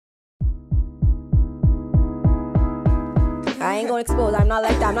I ain't gonna expose. I'm not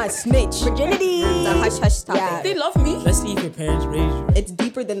like that. I'm not a snitch. Virginity. It's a hush-hush topic. Yeah. They love me. Let's see if your parents raised you. It's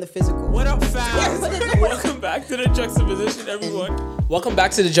deeper than the physical. What up, fam? Welcome back to the Juxtaposition, everyone. Welcome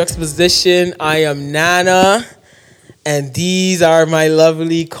back to the Juxtaposition. I am Nana, and these are my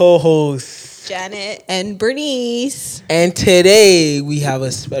lovely co-hosts, Janet and Bernice. And today we have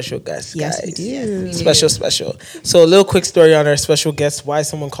a special guest, guys. Yes, we do. Special. So a little quick story on our special guest. Why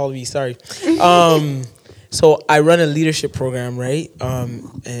someone called me? Sorry. So I run a leadership program, right?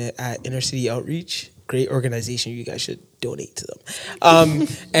 At Inner City Outreach. Great organization. You guys should donate to them.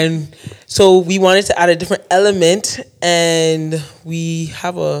 And so we wanted to add a different element, and we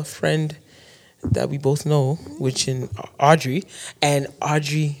have a friend that we both know, which is Audrey, and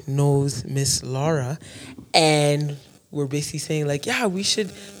Audrey knows Miss Lara, and we're basically saying like, yeah, we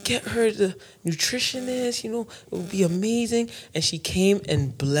should get her the nutritionist, it would be amazing. And she came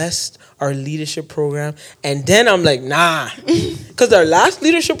and blessed our leadership program. And then I'm like, nah, because our last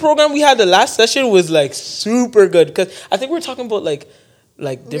leadership program we had, the last session was like super good, because I think we're talking about like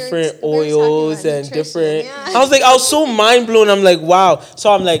different oils and different. Yeah. I was so mind blown. I'm like, wow.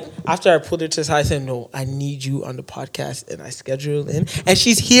 So I'm like, after I pulled her to the side, I said, no, I need you on the podcast, and I scheduled in, and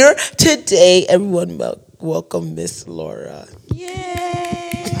she's here today. Everyone, welcome Miss Lara. Yay!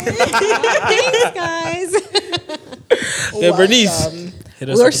 Thanks, guys. Yeah, Bernice.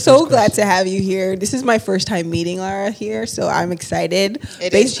 We're so glad to have you here. This is my first time meeting Lara here, so I'm excited.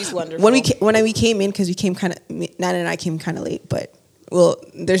 She's wonderful. When we came in, because we came Nana and I came kind of late, but. Well,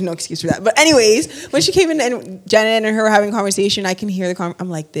 there's no excuse for that. But anyways, when she came in and Janet and her were having a conversation, I can hear the conversation. I'm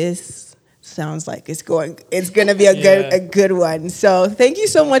like, this sounds like it's going to be a good one. So thank you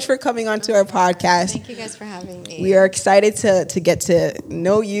so much for coming onto our podcast. Thank you guys for having me. We are excited to get to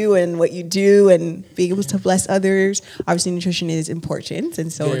know you and what you do and being able to bless others. Obviously, nutrition is important,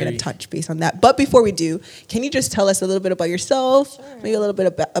 and so we're going to touch base on that. But before we do, can you just tell us a little bit about yourself, maybe a little bit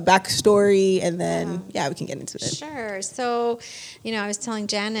about a backstory, and then, we can get into it. Sure. So, I was telling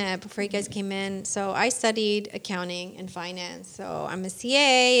Janet before you guys came in, so I studied accounting and finance. So I'm a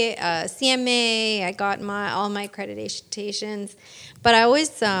CA, CMA, I got all my accreditations, but I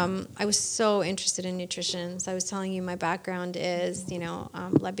was so interested in nutrition. So I was telling you my background is,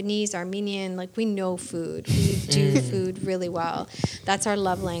 Lebanese, Armenian, like we know food. We do food really well. That's our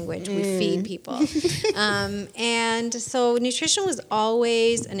love language. We feed people. And so nutrition was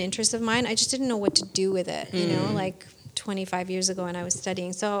always an interest of mine. I just didn't know what to do with it, like 25 years ago when I was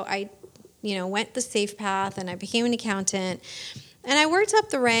studying. So I, went the safe path and I became an accountant. And I worked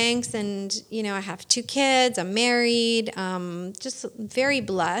up the ranks, and, I have 2 kids, I'm married, just very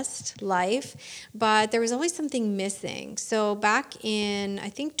blessed life, but there was always something missing. So back in, I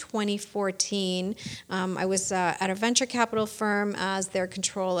think, 2014, I was at a venture capital firm as their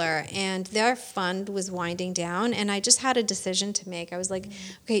controller, and their fund was winding down, and I just had a decision to make. I was like,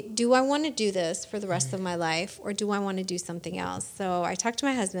 okay, do I want to do this for the rest of my life, or do I want to do something else? So I talked to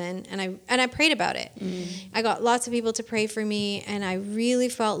my husband, and I prayed about it. I got lots of people to pray for me, and I really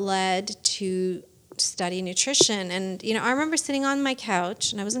felt led to study nutrition. And, I remember sitting on my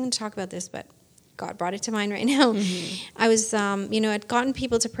couch, and I wasn't going to talk about this, but God brought it to mind right now. I was, I'd gotten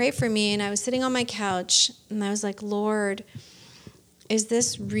people to pray for me, and I was sitting on my couch, and I was like, Lord, is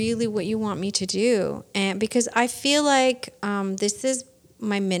this really what you want me to do? And because I feel like this is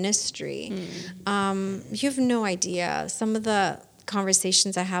my ministry. You have no idea. Some of the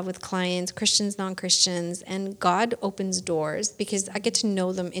conversations I have with clients, Christians, non-Christians, and God opens doors because I get to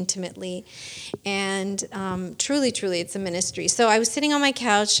know them intimately. And truly, it's a ministry. So I was sitting on my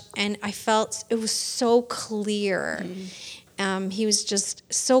couch, and I felt it was so clear. He was just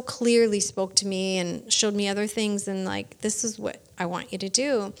so clearly spoke to me and showed me other things, and like, this is what I want you to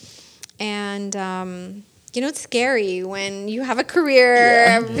do. And it's scary when you have a career,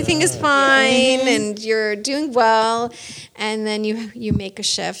 everything is fine, and you're doing well, and then you make a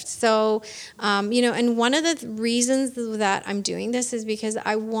shift. So, and one of the reasons that I'm doing this is because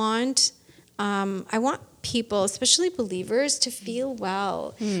I want people, especially believers, to feel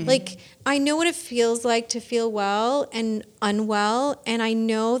well. Like, I know what it feels like to feel well and unwell, and I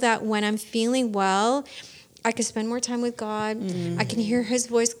know that when I'm feeling well, I could spend more time with God. I can hear His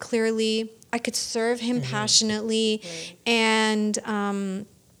voice clearly. I could serve Him passionately, and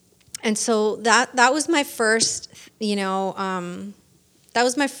so that was my first,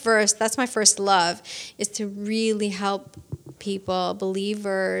 that's my first love, is to really help people,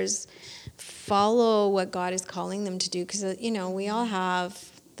 believers, follow what God is calling them to do, because we all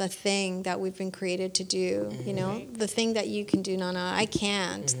have the thing that we've been created to do. You know, the thing that you can do, Nana, I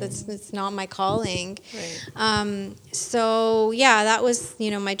can't. That's not my calling. Right. So yeah, that was, you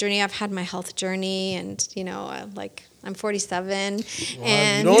know, my journey. I've had my health journey, and you know, I'm 47,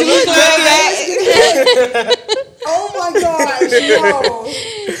 and you don't look like it. Oh my gosh,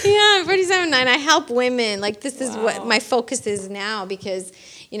 no. yeah, I'm 47, and I help women. Like, this is what my focus is now, because,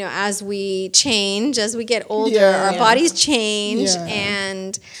 you know, as we change, as we get older, our bodies change. Yeah.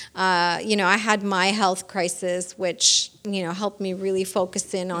 And, you know, I had my health crisis, which, you know, helped me really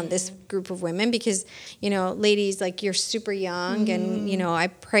focus in on this group of women, because, you know, ladies, like, you're super young, and, you know, I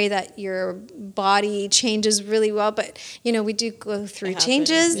pray that your body changes really well. But, you know, we do go through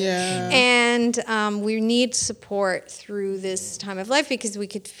changes. Yeah. And we need support through this time of life, because we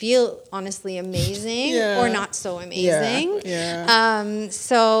could feel honestly amazing or not so amazing.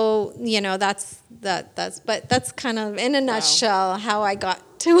 So, you know, that's kind of in a nutshell how I got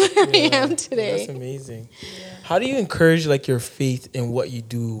to where I am today. That's amazing. How do you encourage like your faith in what you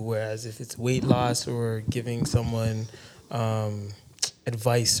do? Whereas if it's weight loss or giving someone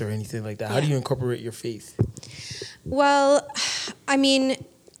advice or anything like that, how do you incorporate your faith? Well, I mean,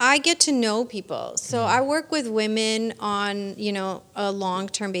 I get to know people. So I work with women on, you know, a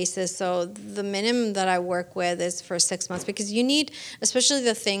long-term basis. So the minimum that I work with is for 6 months, because you need, especially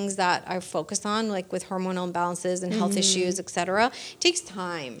the things that I focus on, like with hormonal imbalances and health issues, etc. It takes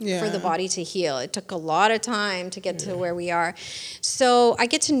time for the body to heal. It took a lot of time to get to where we are. So I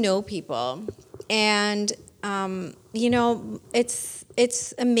get to know people, and you know,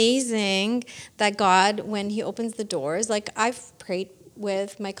 it's amazing that God, when He opens the doors, like I've prayed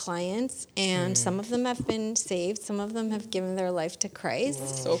with my clients, and some of them have been saved, some of them have given their life to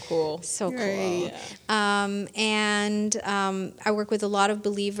Christ. So cool. So cool. Right. I work with a lot of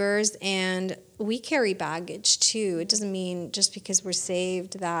believers, and we carry baggage too. It doesn't mean just because we're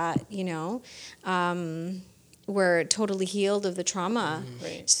saved that, you know, we're totally healed of the trauma.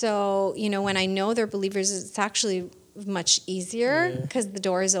 Right. So, you know, when I know they're believers, it's actually much easier, because the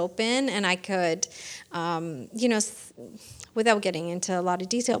door is open, and I could, you know, without getting into a lot of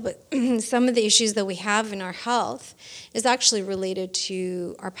detail, but some of the issues that we have in our health is actually related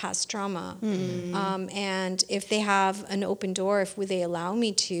to our past trauma. And if they have an open door, if they allow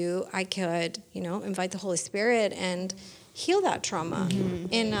me to, I could, you know, invite the Holy Spirit and heal that trauma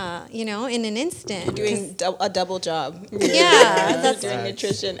in you know, in an instant. Doing a double job. Yeah, that's doing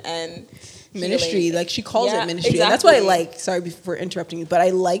nutrition and Ministry, healing. like she calls it ministry. Exactly. And that's what I like. Sorry for interrupting you, but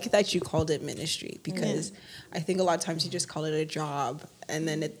I like that you called it ministry, because I think a lot of times you just call it a job, and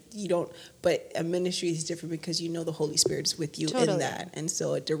then you don't. But a ministry is different, because you know the Holy Spirit's with you in that, and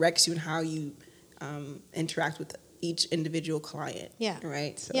so it directs you in how you interact with each individual client. Yeah.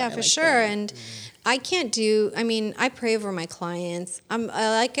 Right. So yeah, I for like sure. that. And I can't do. I mean, I pray over my clients.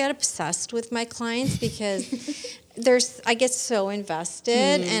 I get obsessed with my clients, because I get so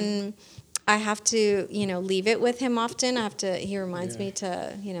invested, and I have to, you know, leave it with him often. He reminds me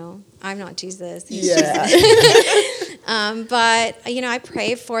to, you know, I'm not Jesus. He's Jesus. But, you know, I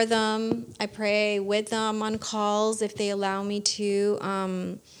pray for them. I pray with them on calls if they allow me to.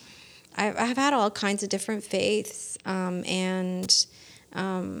 I've had all kinds of different faiths.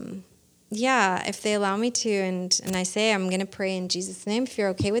 Yeah, if they allow me to, and I say, I'm going to pray in Jesus' name, if you're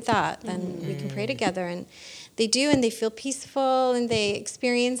okay with that, then we can pray together. And they do, and they feel peaceful, and they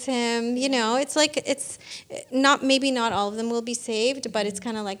experience Him. You know, it's like, it's not, maybe not all of them will be saved, but it's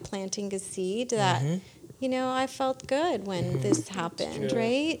kind of like planting a seed that, you know, I felt good when this happened,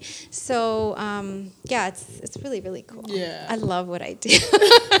 right? So, yeah, it's really, really cool. Yeah. I love what I do.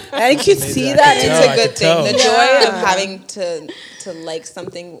 I could see that. It's a good thing. The joy of Yeah. having to like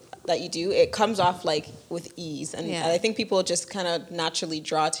something that you do, it comes off like with ease, and I think people just kind of naturally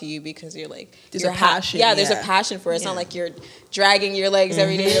draw to you, because you're like, There's you're a passion. there's a passion for it. It's not like you're dragging your legs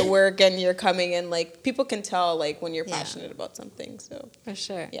every day to work, and you're coming in, like, people can tell like when you're passionate about something. So For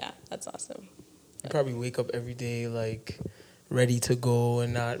sure. yeah, that's awesome. You probably wake up every day like ready to go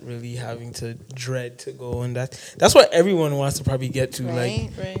and not really having to dread to go, and that's what everyone wants to probably get to, Right.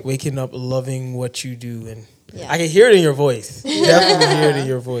 waking up loving what you do. And Yeah. I can hear it in your voice. Definitely hear it in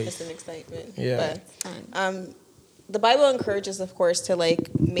your voice. It's an excitement. Yeah. But, the Bible encourages, of course, to like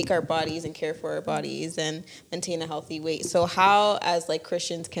make our bodies and care for our bodies and maintain a healthy weight. So how, as like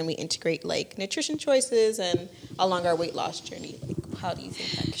Christians, can we integrate like nutrition choices and along our weight loss journey? Like, how do you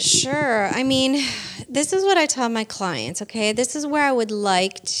think that can? Sure. I mean, this is what I tell my clients, okay? This is where I would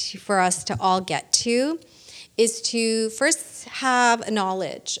like for us to all get to, is to first have a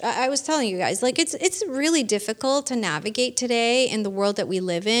knowledge. I was telling you guys, like it's really difficult to navigate today in the world that we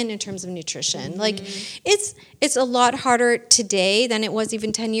live in terms of nutrition. Like it's a lot harder today than it was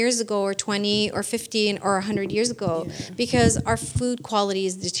even 10 years ago or 20 or 15 or 100 years ago because our food quality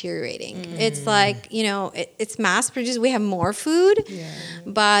is deteriorating. It's like, it's mass produced. We have more food,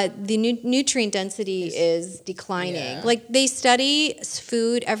 but the nutrient density is declining. Yeah. Like they study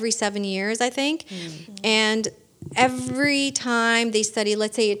food every 7 years, I think. And every time they study,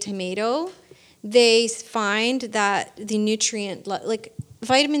 let's say a tomato, they find that the nutrient, like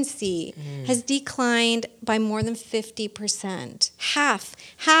vitamin C, has declined by more than 50%. Half.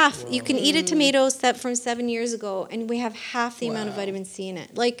 Wow. You can eat a tomato from 7 years ago, and we have half the amount of vitamin C in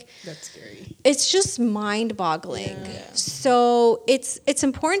it. Like, that's scary. It's just mind-boggling. Yeah. So it's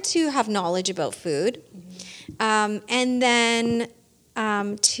important to have knowledge about food, and then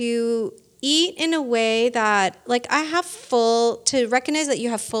to eat in a way that, like, to recognize that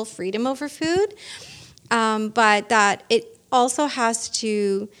you have full freedom over food, but that it also has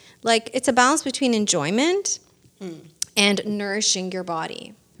to, like, it's a balance between enjoyment and nourishing your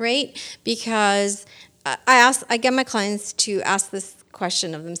body, right? Because I get my clients to ask this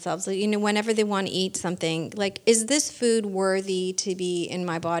question of themselves, like, whenever they want to eat something, like, is this food worthy to be in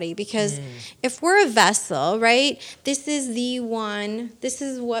my body? Because if we're a vessel, right, this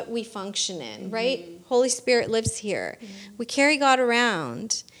is what we function in, right? Holy Spirit lives here. We carry God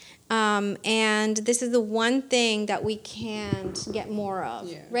around. And this is the one thing that we can't get more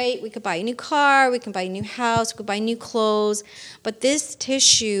of, right? We could buy a new car, we can buy a new house, we could buy new clothes, but this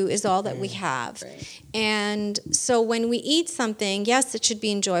tissue is all that we have. Right. And so when we eat something, yes, it should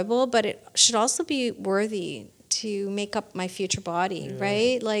be enjoyable, but it should also be worthy to make up my future body,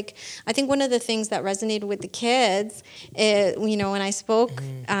 right? Like, I think one of the things that resonated with the kids, when I spoke,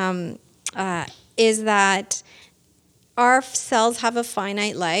 is that our cells have a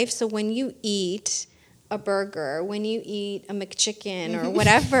finite life. So when you eat a burger, when you eat a McChicken or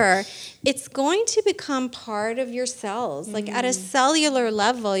whatever, it's going to become part of your cells. Like at a cellular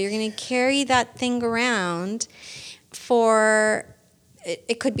level, you're going to carry that thing around for,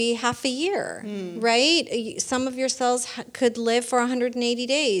 it could be half a year, right? Some of your cells could live for 180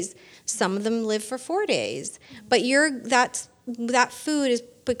 days. Some of them live for 4 days. But that food is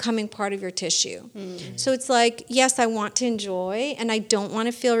becoming part of your tissue. So it's like, yes, I want to enjoy and I don't want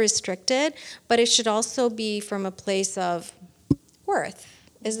to feel restricted, but it should also be from a place of worth.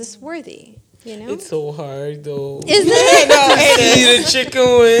 Is this worthy? It's so hard though. Isn't it? To see the chicken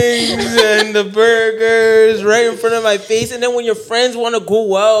wings and the burgers right in front of my face, and then when your friends want to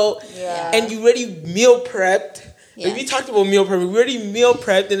go out and you already meal prepped. Like we talked about meal prepping. We already meal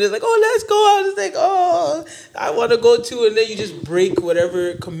prepped, and it's like, oh, let's go out. It's like, oh, I want to go too, and then you just break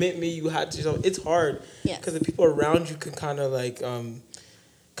whatever commitment you had to yourself. It's hard because the people around you can kind of like,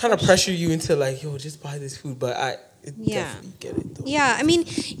 pressure you into like, yo, just buy this food. But I definitely get it though. Yeah, I mean,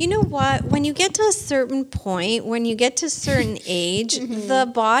 you know what? When you get to a certain point, when you get to a certain age, the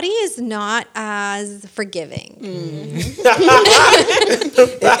body is not as forgiving.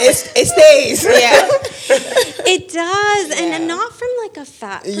 It stays. It does, and not from like a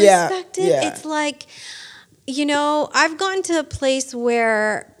fat perspective. It's like, I've gotten to a place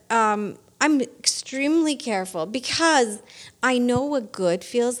where I'm extremely careful because I know what good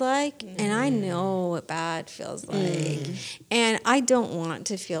feels like, and I know what bad feels like, and I don't want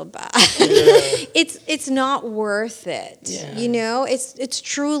to feel bad. It's not worth it. It's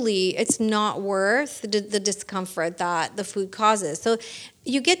truly not worth the discomfort that the food causes. So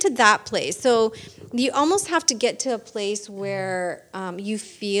you get to that place. So you almost have to get to a place where you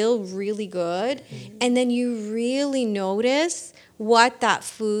feel really good, and then you really notice what that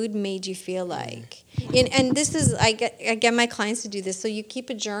food made you feel like. And this is, I get my clients to do this. So you keep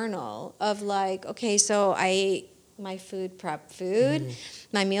a journal of like, okay, so I ate my prep food,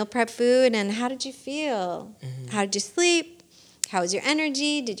 my meal prep food, and how did you feel? How did you sleep? How was your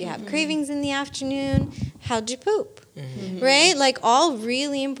energy? Did you have cravings in the afternoon? How'd you poop? Right? Like all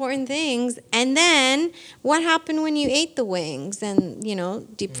really important things. And then what happened when you ate the wings and,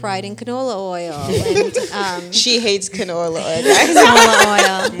 deep fried in canola oil? And, she hates canola oil.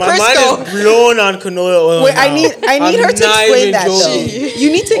 Canola oil. My mind is blown on canola oil. Wait, now. I need her to explain that though.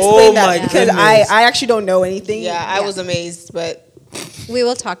 You need to explain that because I actually don't know anything. Yeah, I was amazed, but we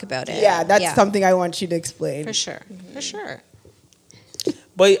will talk about it. Yeah, that's something I want you to explain. For sure. For sure.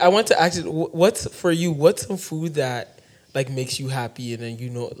 But I want to ask you, what's some food that like makes you happy, and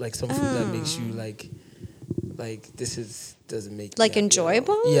then like some food that makes you like doesn't make like you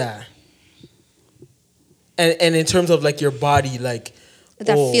enjoyable? Yeah. And in terms of like your body, like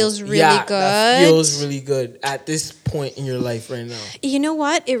that feels really good. That feels really good at this point in your life right now. You know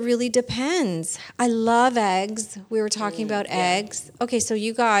what? It really depends. I love eggs. We were talking about eggs. Okay, so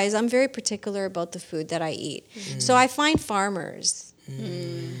you guys, I'm very particular about the food that I eat. So I find farmers.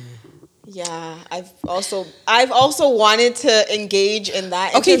 Yeah, I've also wanted to engage in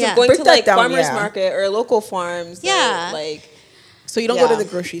that. Okay, in terms of going break to that like down, farmers yeah. market or local farms. Yeah. Like, So you don't go to the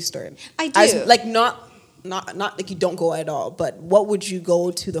grocery store? I do. Like not like you don't go at all, but what would you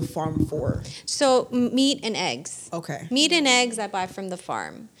go to the farm for? So meat and eggs. Okay. Meat and eggs I buy from the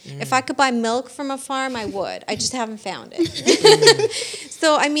farm. If I could buy milk from a farm, I would. I just haven't found it.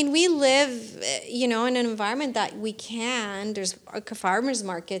 So, I mean, we live, in an environment that we can. There's farmers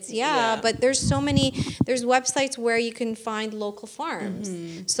markets, but there's there's websites where you can find local farms.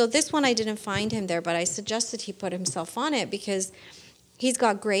 So this one, I didn't find him there, but I suggested he put himself on it because he's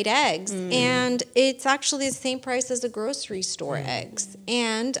got great eggs, and it's actually the same price as the grocery store eggs.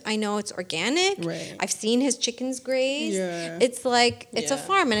 And I know it's organic. Right. I've seen his chickens graze. Yeah. It's like it's a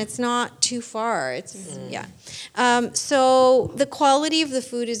farm, and it's not too far. It's so the quality of the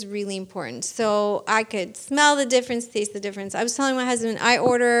food is really important. So I could smell the difference, taste the difference. I was telling my husband I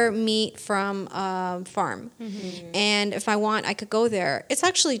order meat from a farm, and if I want, I could go there. It's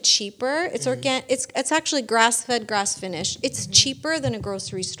actually cheaper. It's organic. It's actually grass fed, grass finished. It's cheaper than a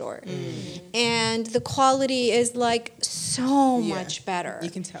grocery store, and the quality is like so much better. You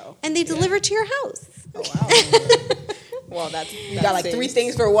can tell. And they deliver to your house. Oh wow. well, that's You got like 3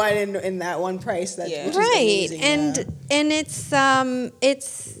 things for one in that one price. Which is right, amazing, and it's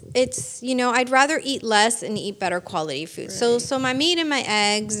I'd rather eat less and eat better quality food. Right. So my meat and my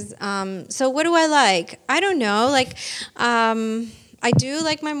eggs. So what do I like? I don't know. Like I do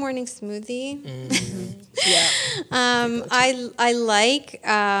like my morning smoothie. I like.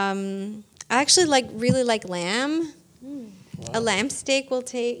 I actually really like lamb. A lamb steak will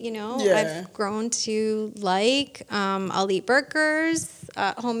take. I've grown to like. I'll eat burgers,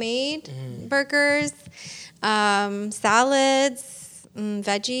 homemade burgers, salads,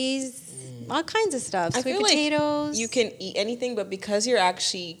 veggies, all kinds of stuff. I Sweet feel potatoes. like you can eat anything, but because you're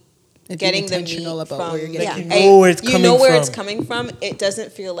actually Being getting the meat intentional about from, where you're getting it. You know where it's coming it's from. coming from, it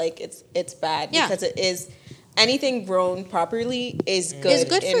doesn't feel like it's bad because it is. Anything grown properly is good. Is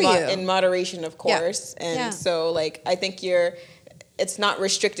good for you. In moderation, of course. And so, like, I think it's not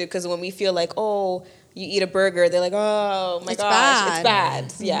restricted because when we feel like, oh, you eat a burger, they're like, oh my gosh, it's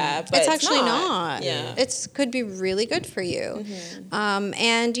bad. Yeah, but it's actually not. Yeah, it could be really good for you.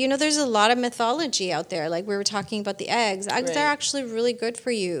 And there's a lot of mythology out there. Like we were talking about the eggs. Eggs are actually really good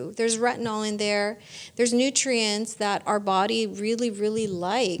for you. There's retinol in there. There's nutrients that our body really, really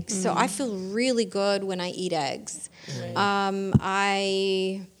likes. So I feel really good when I eat eggs.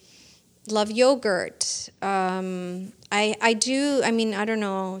 I love yogurt. I do. I mean, I don't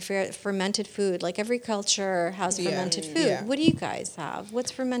know if you're fermented food. Like every culture has fermented food. Yeah. What do you guys have? What's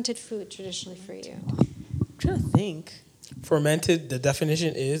fermented food traditionally for you? I'm trying to think. Fermented. The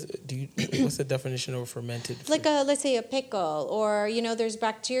definition is. What's the definition of fermented food? Like let's say a pickle, or there's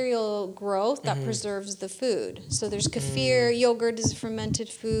bacterial growth that preserves the food. So there's kefir. Yogurt is fermented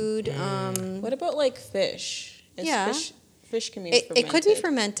food. What about like fish? Fish can be fermented. It could be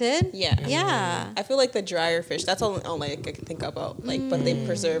fermented. Yeah. I feel like the drier fish, that's all I can think about. Like, but they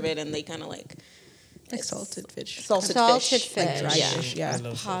preserve it and they kind of like salted fish. Salted fish. Like dried fish, I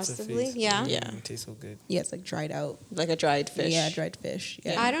love Possibly, salted fish. yeah. It tastes so good. Yeah, it's like dried out. Like a dried fish. Yeah, dried fish.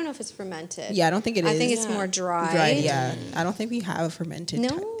 Yeah. I don't know if it's fermented. Yeah, I don't think it is. I think it's more dry. Dried, yeah. I don't think we have a fermented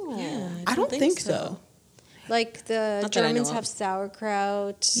type. I don't think so. Like the Germans have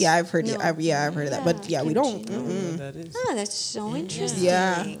sauerkraut. Yeah, I've heard. I've heard of that. But yeah, we don't. That is. Oh, that's so interesting.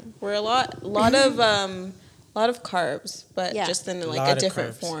 Yeah. We're a lot of carbs, but just in like a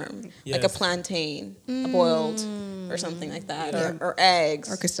different form, like a plantain, a boiled, or something like that, or eggs,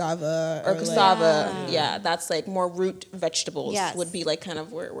 or cassava, Yeah, that's like more root vegetables. Would be like kind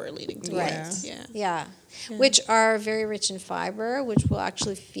of where we're leading to. Yeah. Which are very rich in fiber, which will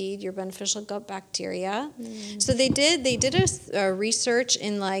actually feed your beneficial gut bacteria. So they did a research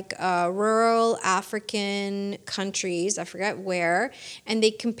in like rural African countries, I forget where, and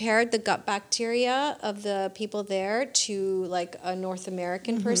they compared the gut bacteria of the people there to like a North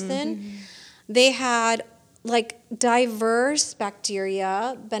American person. They had like diverse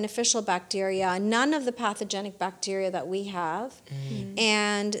bacteria, beneficial bacteria, none of the pathogenic bacteria that we have.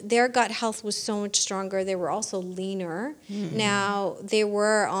 And their gut health was so much stronger. They were also leaner. Now, they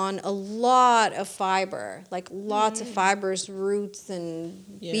were on a lot of fiber, like lots of fibers, roots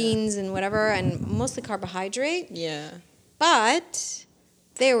and beans and whatever, and mostly carbohydrate. Yeah. But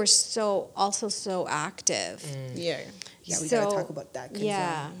they were also so active. Yeah. Yeah, we So, gotta talk about that. 'Cause,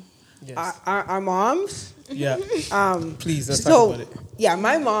 Yeah. Yes. our moms. Yeah. Please, let's So talk about it. yeah,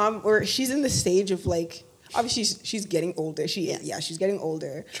 my mom, or she's in the stage of like, obviously she's getting older. She's getting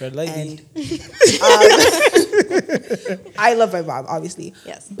older. Tread lightly. I love my mom, obviously.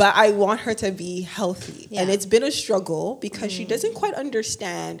 Yes. But I want her to be healthy. Yeah. And it's been a struggle because she doesn't quite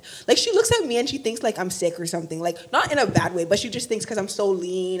understand. Like, she looks at me and she thinks like I'm sick or something. Like, not in a bad way, but she just thinks because I'm so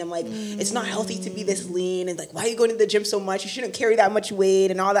lean, I'm like, it's not healthy to be this lean. And like, why are you going to the gym so much? You shouldn't carry that much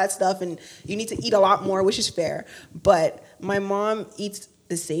weight and all that stuff. And you need to eat a lot more, which is fair. But my mom eats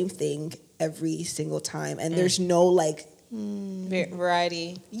the same thing every single time. And there's no like,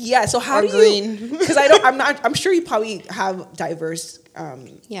 Variety. yeah, so how Or do you? green. Because I'm sure you probably have diverse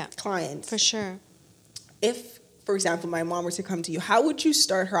clients. For sure. If, for example, my mom were to come to you, how would you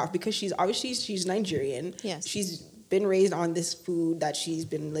start her off? Because she's Nigerian. Yes. She's been raised on this food that she's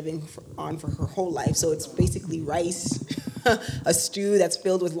been living on for her whole life. So it's basically rice, a stew that's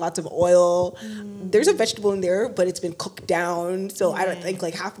filled with lots of oil. There's a vegetable in there, but it's been cooked down. So I don't think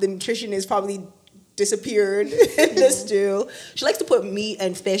like half the nutrition is probably disappeared in the stew. She likes to put meat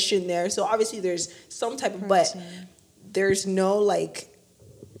and fish in there. So obviously there's some type of, but there's no like,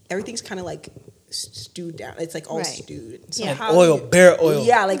 everything's kind of like stewed down. It's like all stewed. So Yeah. how Oil, do you- bare oil.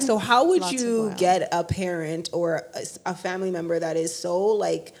 Yeah, like, so how would Lots of you oil. get a parent or a family member that is so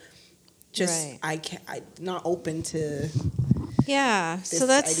like, just, Right. I'm not open to, Yeah. This So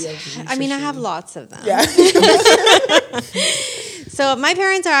that's, idea of I mean, I have nutrition. lots of them. yeah. So my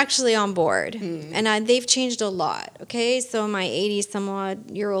parents are actually on board, and they've changed a lot. Okay, so my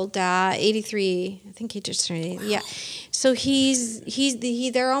 80-somewhat-year-old dad, 83, I think he just turned 80. Yeah, so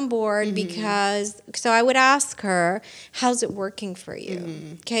they're on board because. So I would ask her, "How's it working for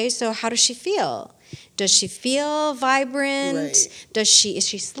you?" Okay, so how does she feel? Does she feel vibrant? Right. Is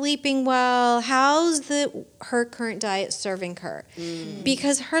she sleeping well? How's her current diet serving her?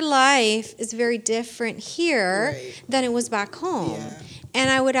 Because her life is very different here Right. than it was back home. Yeah. And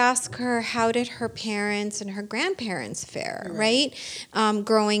I would ask her, how did her parents and her grandparents fare, right?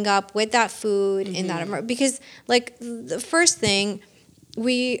 Growing up with that food in that, because like the first thing,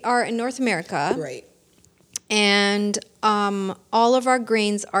 we are in North America, Right. and all of our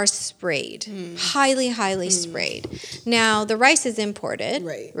grains are sprayed, highly sprayed. Now the rice is imported,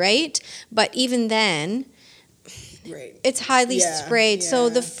 right? But even then, Right. it's highly Yeah, sprayed. So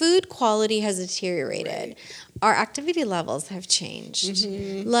yeah. the food quality has deteriorated. Right. Our activity levels have changed.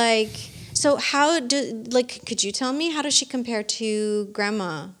 Mm-hmm. Like, so could you tell me, how does she compare to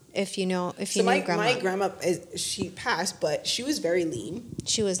grandma? If you knew grandma? My grandma, she passed, but she was very lean.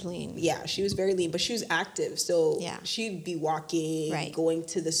 She was lean. Yeah, she was very lean, but she was active. So Yeah. she'd be walking, Right. going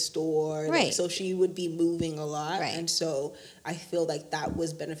to the store. like, Right. so she would be moving a lot. Right. And so I feel like that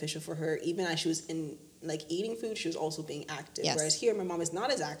was beneficial for her. Even as she was in like eating food, she was also being active. Yes. Whereas here, my mom is not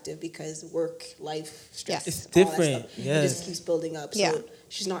as active because work, life, stress, Yes. It's all that different, stuff. It yes. just keeps building up. So Yeah.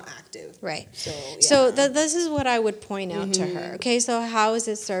 she's not active. Right. So, yeah. So this is what I would point out to her. Okay, so how is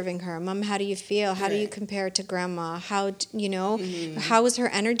it serving her? Mom, how do you feel? How do you Right. compare it to grandma? How, how is her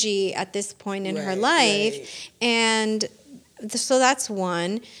energy at this point in her Right, life? right. And so that's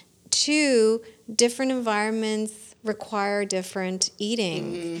one. Two, different environments require different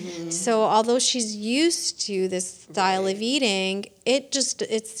eating. So although she's used to this style of eating,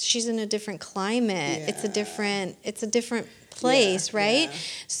 she's in a different climate. It's a different place, right? yeah.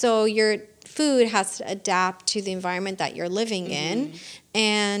 So your food has to adapt to the environment that you're living in.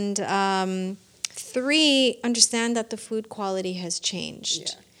 And three, understand that the food quality has changed.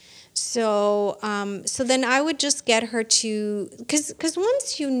 Yeah. So then I would just get her to, because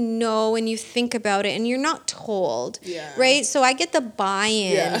once you know and you think about it and you're not told, right? So I get the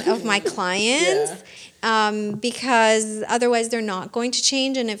buy-in of my clients because otherwise they're not going to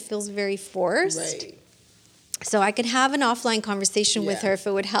change and it feels very forced. Right. So I could have an offline conversation with Yeah. her if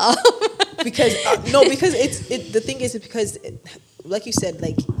it would help. Because the thing is because like you said,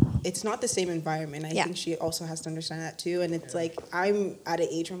 like it's not the same environment. I think she also has to understand that too. And it's like I'm at an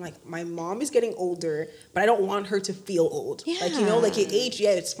age where I'm like, my mom is getting older, but I don't want her to feel old. Yeah. Like, like your age,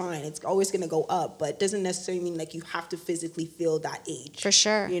 it's fine. It's always gonna go up, but it doesn't necessarily mean like you have to physically feel that age. For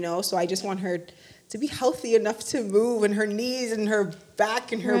sure. So I just want her to be healthy enough to move, and her knees and her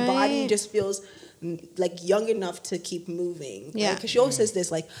back and her body Right. just feels like young enough to keep moving. Yeah. Because she always says this,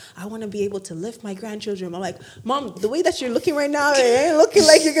 like, I want to be able to lift my grandchildren. I'm like, Mom, the way that you're looking right now, it ain't looking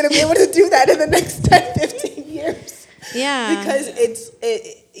like you're going to be able to do that in the next 10, 15 years. Yeah. Because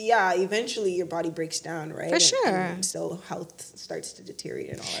eventually your body breaks down, right? For sure. And so health starts to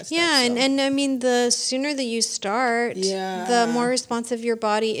deteriorate and all that stuff. Yeah, so. and I mean, the sooner that you start, the more responsive your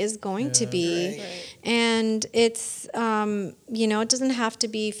body is going to be. Right. And it's, it doesn't have to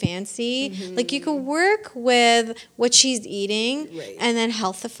be fancy. Like, you could work with what she's eating and then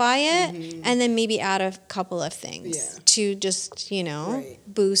healthify it and then maybe add a couple of things to just,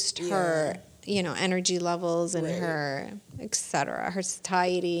 boost her, energy levels and her, etc., her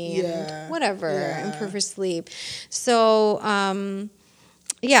satiety and whatever, improve her sleep. So,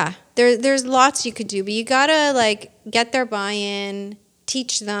 there's lots you could do, but you gotta get their buy-in,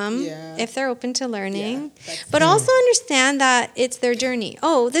 teach them if they're open to learning, but also understand that it's their journey.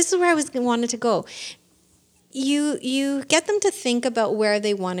 Oh, this is where I wanted to go. You get them to think about where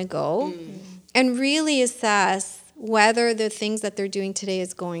they want to go and really assess whether the things that they're doing today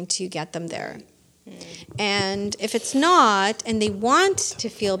is going to get them there. And if it's not, and they want to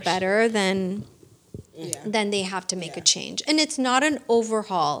feel better, then they have to make a change. And it's not an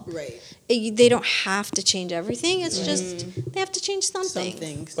overhaul. Right. They don't have to change everything. It's just they have to change some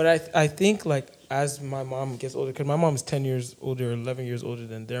things. But I think, as my mom gets older, because my mom is 10 years older, 11 years older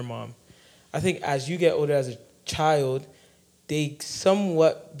than their mom, I think as you get older as a child, they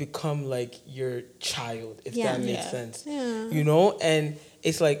somewhat become like your child, if that makes sense. Yeah. And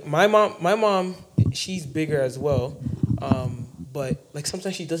it's like my mom, she's bigger as well, but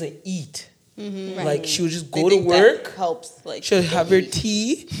sometimes she doesn't eat. Like she'll just go to work, helps. She'll have her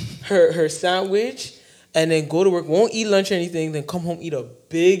tea, her sandwich, and then go to work. Won't eat lunch or anything. Then come home, eat a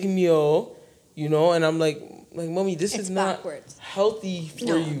big meal, And I'm like, Mommy, this is not healthy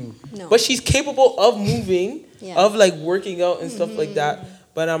for you. No. But she's capable of moving, of working out and stuff like that.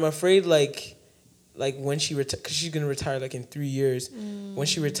 But I'm afraid when she because she's gonna retire in 3 years. When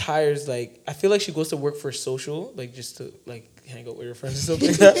she retires, I feel like she goes to work for social, just to hang out with her friends and stuff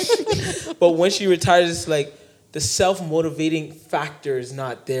like that. But when she retires, it's the self-motivating factor is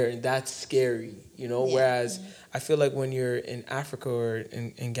not there, and that's scary, Whereas I feel like when you're in Africa or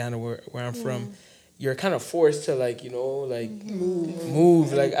in Ghana, where I'm from, you're kind of forced to move,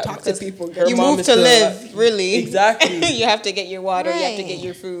 talk to people. You move to live, really. Exactly. You have to get your water. You have to get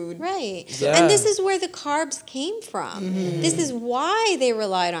your food. Right. Yeah. And this is where the carbs came from. This is why they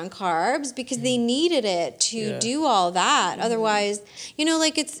relied on carbs, because they needed it to do all that. Otherwise,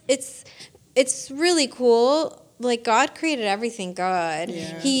 it's really cool. God created everything good.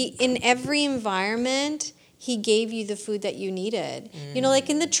 Yeah. He, in every environment, He gave you the food that you needed.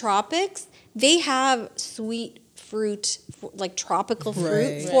 In the tropics, they have sweet fruit, tropical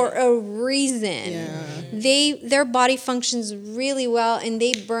fruit, for a reason. Yeah. Their body functions really well, and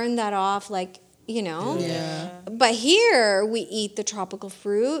they burn that off But here we eat the tropical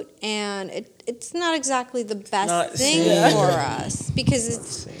fruit, and it's not exactly the best thing for us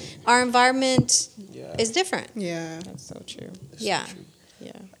because our environment is different. Yeah, that's so true. Yeah.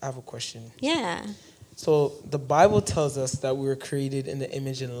 I have a question. Yeah. So the Bible tells us that we were created in the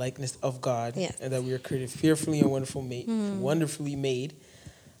image and likeness of God, and that we were created fearfully and wonderfully made.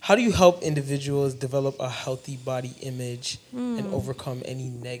 How do you help individuals develop a healthy body image and overcome any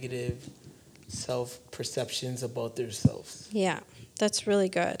negative self-perceptions about themselves? Yeah, that's really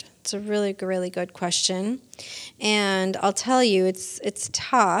good. It's a really, really good question. And I'll tell you, it's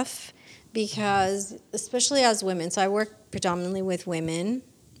tough because, especially as women, so I work predominantly with women.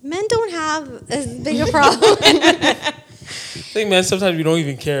 Men don't have as big a problem. I think, man, sometimes we don't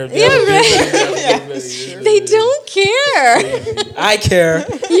even care. They don't care. I care.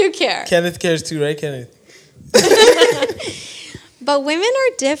 You care. Kenneth cares too, right, Kenneth? But women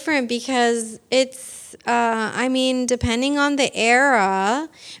are different because it's, depending on the era,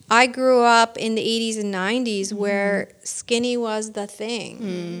 I grew up in the 80s and 90s where skinny was the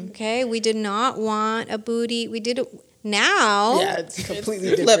thing. Okay? We did not want a booty. We did it. Now, it's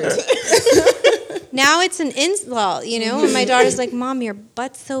completely different. Now it's an insult, and my daughter's like, "Mom, your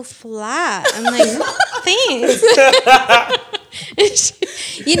butt's so flat." I'm like, "Thanks."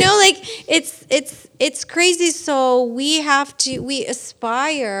 It's crazy. So we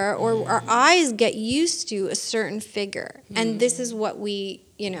aspire, or our eyes get used to a certain figure, and this is what we.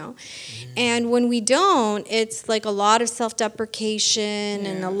 And when we don't, it's a lot of self-deprecation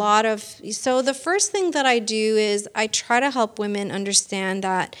and a lot of... So the first thing that I do is I try to help women understand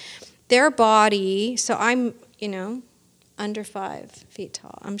that their body... So I'm, under 5 feet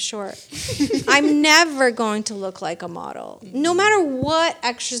tall. I'm short. I'm never going to look like a model. No matter what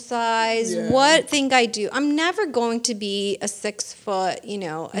exercise, what thing I do, I'm never going to be a 6 foot,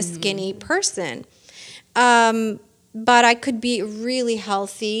 a skinny person. but I could be a really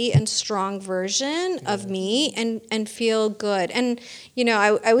healthy and strong version of me and feel good. And, you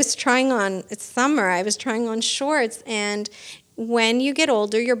know, I was trying on, it's summer, I was trying on shorts, and when you get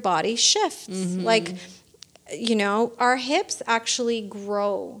older, your body shifts. Like, you know, our hips actually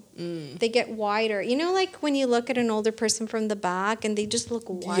grow. They get wider. You know, like when you look at an older person from the back and they just look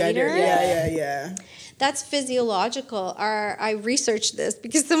wider? Yeah. That's physiological. I researched this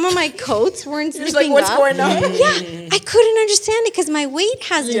because some of my coats weren't You're zipping like, what's up. going on? Yeah, I couldn't understand it because my weight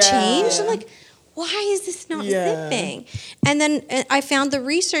hasn't changed. I'm like, why is this not zipping? And then I found the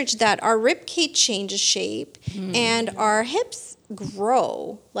research that our rib cage changes shape and our hips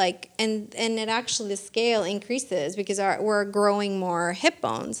grow, like, and it actually, the scale increases because we're growing more hip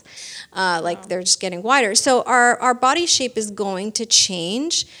bones, like they're just getting wider. So our body shape is going to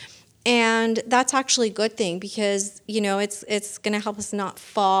change. And that's actually a good thing because, you know, it's going to help us not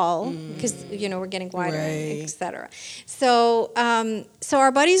fall because, you know, we're getting wider, etc. So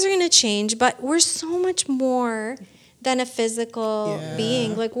our bodies are going to change, but we're so much more than a physical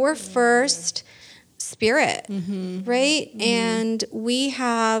being. Like, we're first spirit, right? And we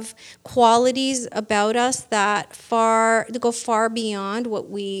have qualities about us that go far beyond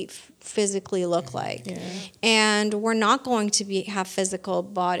what we physically look like, and we're not going to have physical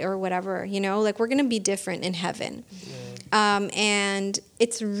body or whatever, you know, like we're going to be different in heaven. And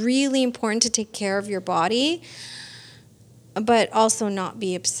it's really important to take care of your body, but also not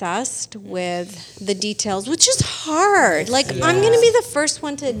be obsessed with the details, which is hard. Like, I'm going to be the first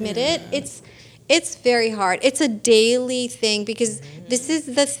one to admit it. It's very hard. It's a daily thing because this is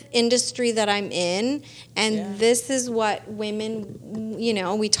the industry that I'm in, and this is what women, you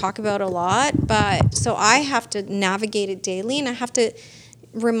know, we talk about a lot. But so I have to navigate it daily, and I have to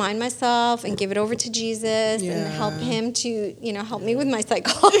remind myself and give it over to Jesus and help him to, you know, help me with my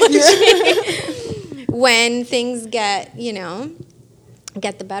psychology when things get, you know,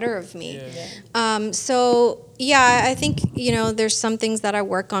 get the better of me. So I think, you know, there's some things that I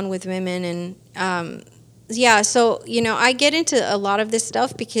work on with women, and so, you know, I get into a lot of this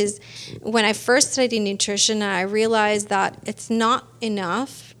stuff because when I first studied nutrition, I realized that it's not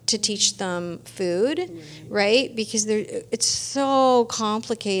enough to teach them food, right? Because it's so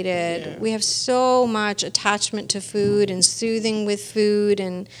complicated. We have so much attachment to food and soothing with food,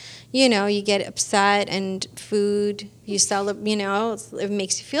 and you know, you get upset and food, you celebrate, you know, it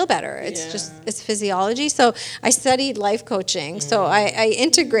makes you feel better. It's just, it's physiology. So I studied life coaching. So I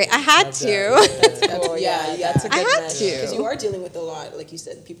integrate. I had to. That's cool. That's a good I had message. to. Because you are dealing with a lot. Like you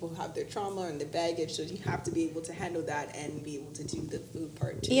said, people have their trauma and their baggage. So you have to be able to handle that and be able to do the food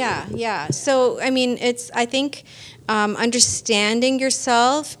part too. Yeah. So, I mean, I think understanding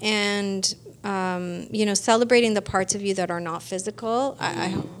yourself and you know, celebrating the parts of you that are not physical.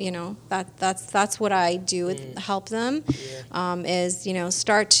 I you know, that's what I do with help them. Is, you know,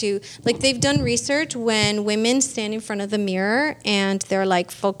 start to, like, they've done research when women stand in front of the mirror and they're like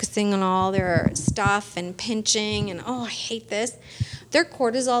focusing on all their stuff and pinching and I hate this. Their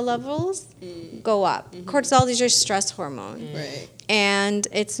cortisol levels go up. Cortisol is your stress hormone, Right? And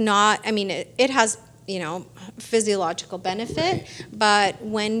it's not. I mean, it has, you know, physiological benefit, but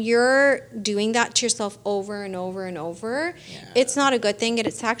when you're doing that to yourself over and over and over, it's not a good thing, and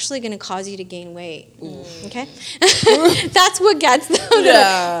it's actually going to cause you to gain weight. Okay? That's what gets them.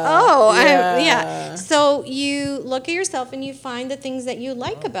 So you look at yourself and you find the things that you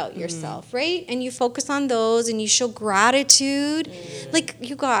like about yourself, right? And you focus on those and you show gratitude. Like,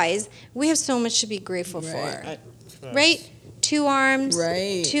 you guys, we have so much to be grateful for. Right? 2 arms,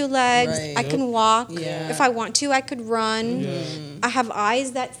 2 legs. I can walk. If I want to, I could run. I have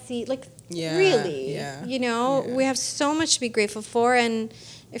eyes that see. Like, really, you know, we have so much to be grateful for. And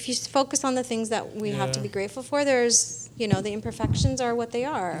if you focus on the things that we have to be grateful for, there's, you know, the imperfections are what they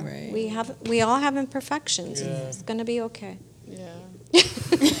are. We all have imperfections. It's gonna be okay.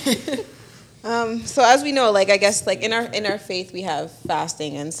 So as we know, like, I guess, like, in our faith we have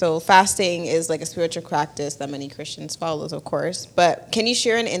fasting, and so fasting is like a spiritual practice that many Christians follow, of course. But can you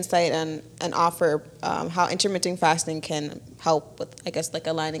share an insight and offer how intermittent fasting can help with, I guess, like,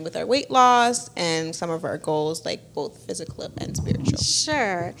 aligning with our weight loss and some of our goals, like both physical and spiritual?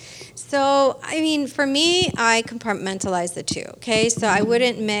 Sure. So, I mean, for me, I compartmentalize the two. Okay, so I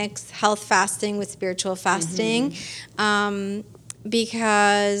wouldn't mix health fasting with spiritual fasting,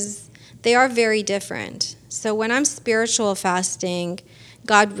 because they are very different. So when I'm spiritual fasting,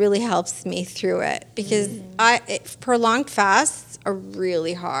 God really helps me through it, because prolonged fasts are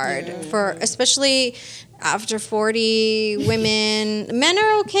really hard for, especially after 40 women. Men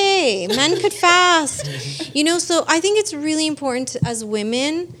are okay. Men could fast. You know, so I think it's really important as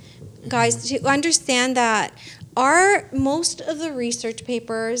women, guys, to understand that most of the research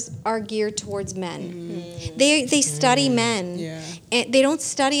papers are geared towards men. They study men. Yeah. And they don't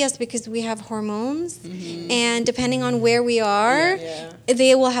study us because we have hormones. And depending on where we are,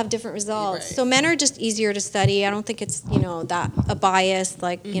 they will have different results. Right. So men are just easier to study. I don't think it's, that a bias,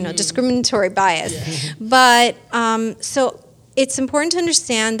 like, discriminatory bias. But so it's important to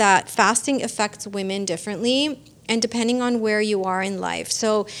understand that fasting affects women differently and depending on where you are in life.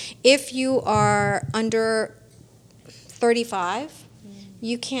 So if you are under 35,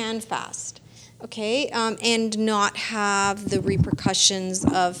 you can fast, okay, and not have the repercussions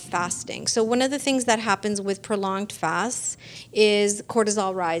of fasting. So one of the things that happens with prolonged fasts is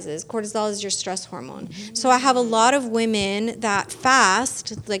cortisol rises. Cortisol is your stress hormone. So I have a lot of women that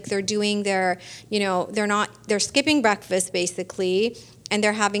fast, like they're doing their, they're skipping breakfast basically, and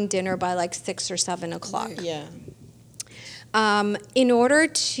they're having dinner by like 6 or 7 o'clock. Yeah. In order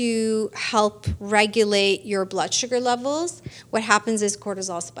to help regulate your blood sugar levels, what happens is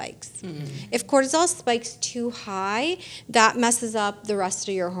cortisol spikes. If cortisol spikes too high, that messes up the rest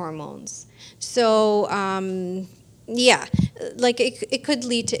of your hormones. So, like it could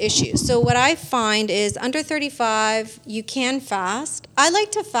lead to issues. So what I find is under 35, you can fast. I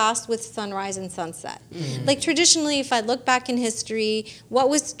like to fast with sunrise and sunset. Like traditionally, if I look back in history, what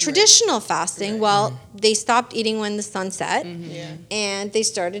was traditional fasting? Well, they stopped eating when the sun set, and they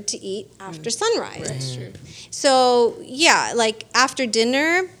started to eat after sunrise. That's true. So like after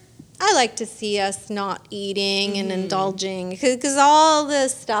dinner, I like to see us not eating and indulging because all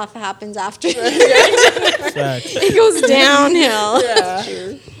this stuff happens after it goes downhill.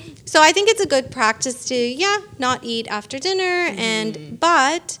 Yeah. So I think it's a good practice to not eat after dinner,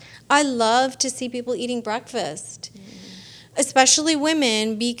 but I love to see people eating breakfast, especially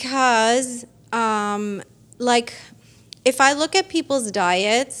women, because like if I look at people's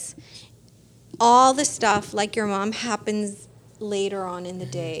diets, all the stuff like your mom happens later on in the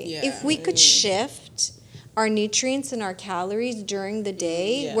day. Yeah. If we could shift our nutrients and our calories during the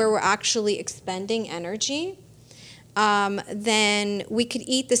day where we're actually expending energy, then we could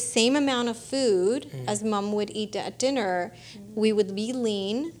eat the same amount of food as mom would eat at dinner. We would be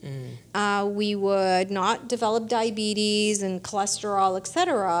lean. We would not develop diabetes and cholesterol,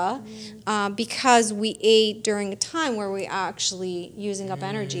 etc., because we ate during a time where we're actually using up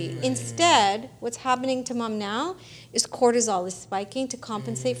energy. Instead, what's happening to mom now is cortisol is spiking to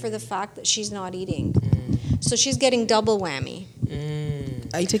compensate for the fact that she's not eating. So she's getting double whammy.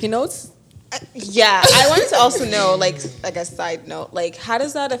 Are you taking notes? Yeah, I wanted to also know, like a side note, like how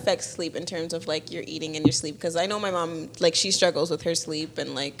does that affect sleep in terms of like your eating and your sleep? Because I know my mom, like she struggles with her sleep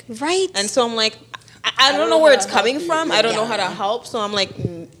and like, Right. and so I'm like, I don't know where it's coming from. I don't know how to help. So I'm like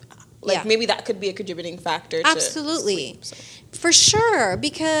maybe that could be a contributing factor. Absolutely. To sleep, so. For sure,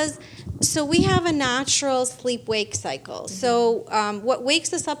 because so we have a natural sleep-wake cycle. So what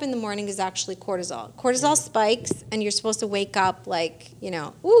wakes us up in the morning is actually cortisol. Cortisol spikes, and you're supposed to wake up like,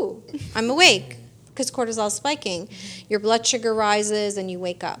 ooh, I'm awake, because cortisol is spiking. Your blood sugar rises, and you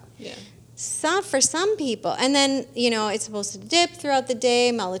wake up. Yeah. For some people, and then, it's supposed to dip throughout the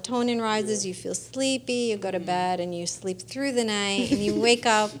day, melatonin rises, you feel sleepy, you go to bed, and you sleep through the night, and you wake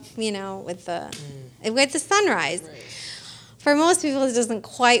up, with the sunrise. Right. For most people, it doesn't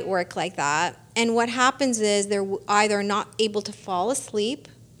quite work like that. And what happens is they're either not able to fall asleep,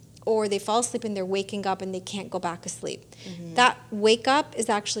 or they fall asleep and they're waking up and they can't go back to sleep. That wake up is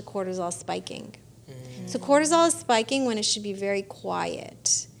actually cortisol spiking. So cortisol is spiking when it should be very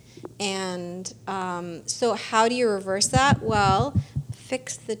quiet. And so how do you reverse that? Well,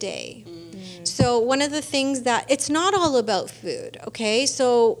 fix the day. So one of the things that, it's not all about food, okay?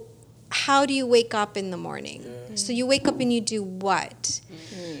 So how do you wake up in the morning? So you wake up and you do what?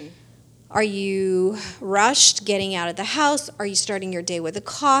 Are you rushed getting out of the house? Are you starting your day with a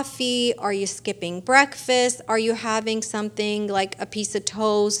coffee? Are you skipping breakfast? Are you having something like a piece of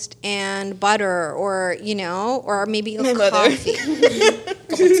toast and butter, or or maybe a coffee?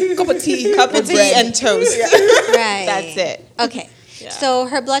 Cup of tea and toast. Right. That's it. Okay. Yeah. So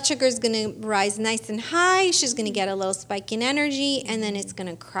her blood sugar is going to rise nice and high. She's going to get a little spike in energy, and then it's going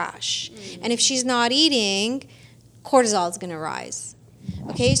to crash. And if she's not eating, cortisol is going to rise.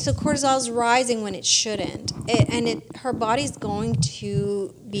 Okay, so cortisol is rising when it shouldn't, her body's going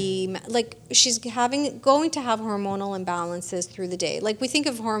to be like going to have hormonal imbalances through the day. Like we think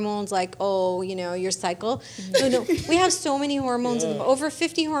of hormones like your cycle. No, we have so many hormones, over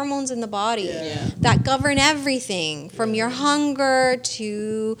 50 hormones in the body that govern everything from your hunger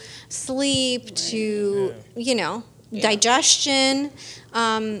to sleep to digestion.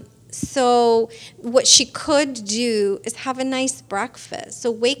 So what she could do is have a nice breakfast.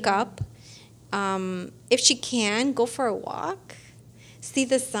 So wake up, if she can, go for a walk. See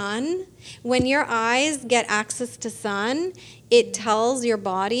the sun. When your eyes get access to sun, it tells your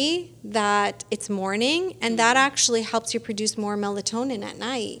body that it's morning, and that actually helps you produce more melatonin at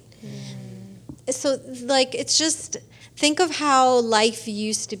night. So, like, it's just, think of how life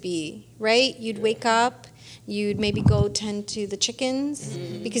used to be, right? You'd wake up, you'd maybe go tend to the chickens,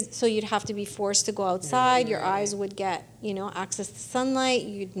 so you'd have to be forced to go outside. Your eyes would get, access to sunlight.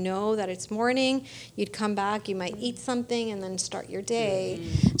 You'd know that it's morning. You'd come back, you might eat something, and then start your day.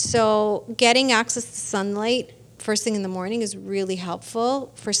 So getting access to sunlight first thing in the morning is really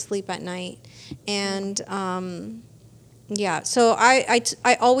helpful for sleep at night. And so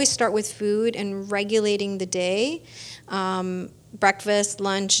I always start with food and regulating the day. Breakfast,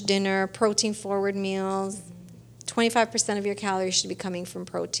 lunch, dinner, protein-forward meals. 25% of your calories should be coming from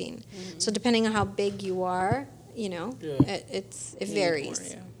protein. So depending on how big you are, it varies. More,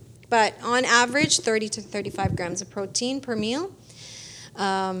 yeah. But on average, 30 to 35 grams of protein per meal.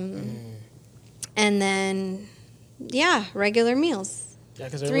 And then, regular meals. Yeah,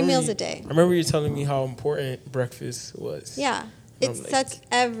 3 meals a day. I remember you telling me how important breakfast was. Yeah. It sets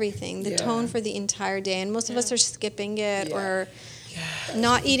everything, the tone for the entire day. And most of us are skipping it or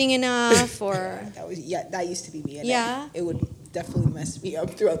not eating enough or... That used to be me. And Yeah. It would definitely mess me up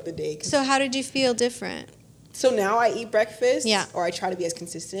throughout the day. So how did you feel different? So now I eat breakfast. Yeah. Or I try to be as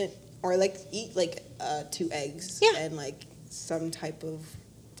consistent. Or eat 2 eggs. Yeah. And some type of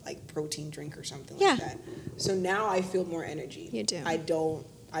protein drink or something Yeah. like that. So now I feel more energy. You do.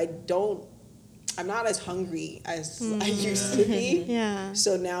 I'm not as hungry as I used to be. Yeah.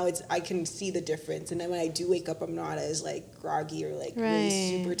 So now I can see the difference. And then when I do wake up, I'm not as groggy or really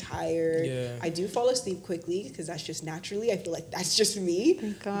super tired. Yeah. I do fall asleep quickly because that's just naturally. I feel like that's just me.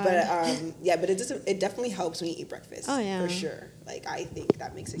 Thank God. But it definitely helps when you eat breakfast. Oh, yeah. For sure. I think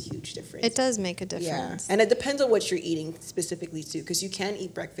that makes a huge difference. It does make a Yeah. difference. And it depends on what you're eating specifically too, because you can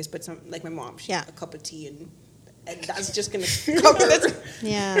eat breakfast, but my mom, she Yeah. a cup of tea and that's just gonna cover it.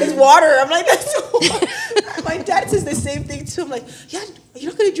 Yeah. It's water. I'm like, that's so water. My dad says the same thing too. I'm like, yeah,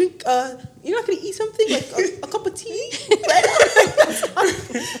 you're not gonna drink, you're not gonna eat something a cup of tea?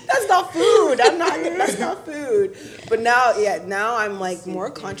 That's not food. That's not food. But now I'm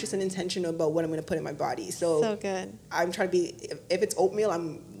more conscious and intentional about what I'm gonna put in my body. So good. I'm trying to be, if it's oatmeal, I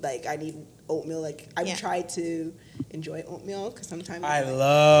need oatmeal. I've tried to enjoy oatmeal because sometimes I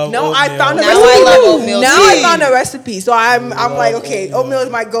love No, oatmeal. I found a Now recipe. I love oatmeal Now too. I found a recipe, so I'm like, okay, oatmeal is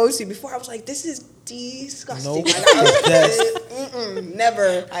my go-to. Before I was like, this is disgusting. Nope.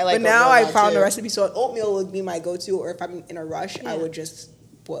 Never. I like but now oatmeal I now, found too. a recipe, so oatmeal would be my go-to. Or if I'm in a rush, I would just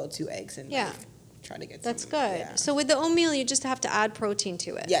boil 2 eggs and try to get. That's some, good. Yeah. So with the oatmeal, you just have to add protein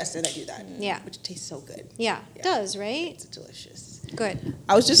to it. Yes, and I do that. Yeah. Which tastes so good. Yeah, it does, right? It's delicious. Good.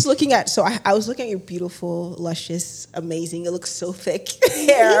 I was just looking at, I was looking at your beautiful, luscious, amazing, it looks so thick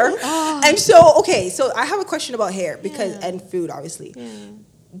hair. And so I have a question about hair and food, obviously. Yeah.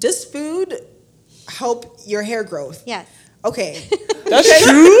 Does food help your hair growth? Yes. Okay. That's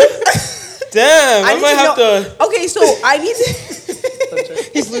true? Damn, I might have to. Okay, so I need to.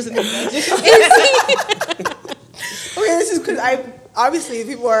 He's losing his mind. Okay, this is because obviously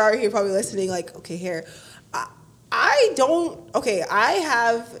people are out here probably listening hair. I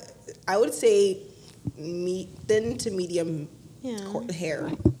would say thin to medium hair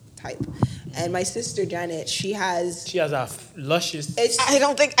type. And my sister Janet, she has a luscious.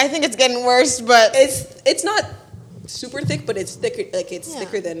 I think it's getting worse, but it's not super thick, but it's thicker.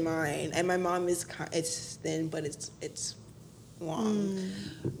 Thicker than mine. And my mom it's thin, but it's long.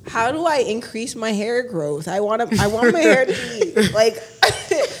 How do I increase my hair growth? I want my hair to be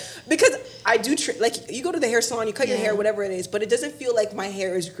because I do you go to the hair salon, you cut your hair, whatever it is, but it doesn't feel like my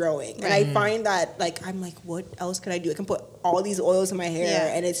hair is growing. Right. And I find that I'm like, what else can I do? I can put all these oils in my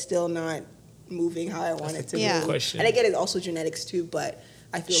hair and it's still not moving how I want it to move. Question. And I get it's also genetics too, but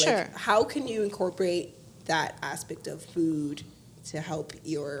I feel like how can you incorporate that aspect of food to help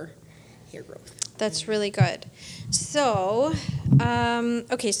your hair growth? That's really good. So,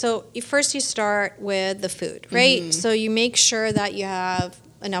 so first you start with the food, right? Mm-hmm. So you make sure that you have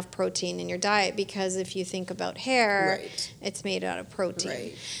enough protein in your diet, because if you think about hair, it's made out of protein.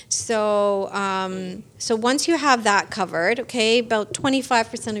 Right. So, so once you have that covered, about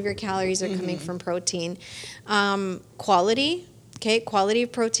 25% of your calories are coming from protein. Quality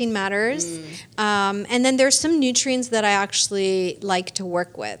of protein matters. And then there's some nutrients that I actually like to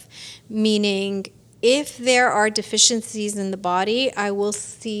work with, meaning if there are deficiencies in the body, I will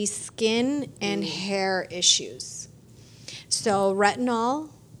see skin and hair issues. So retinol,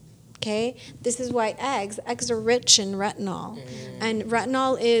 Okay, this is why eggs are rich in retinol, and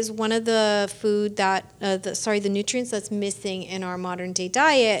retinol is one of the the nutrients that's missing in our modern day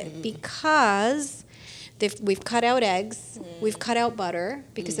diet because we've cut out eggs, we've cut out butter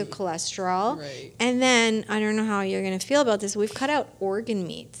because of cholesterol, Right. and then I don't know how you're gonna feel about this. We've cut out organ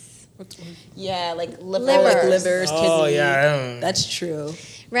meats, Yeah, like liver. Like livers, kidney. Oh, yeah. That's true.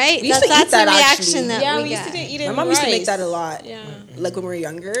 right? We used to That's eat that, the reaction actually. that Yeah, we we used get. to eat it. My in mom used to make rice. that a lot. Yeah. Like when we were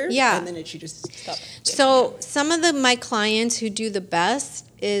younger. Yeah. And then she just stopped. So some of my clients who do the best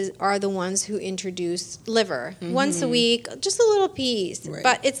are the ones who introduce liver once a week, just a little piece. Right.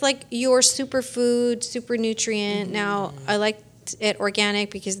 But it's like your superfood, super nutrient. Now I like it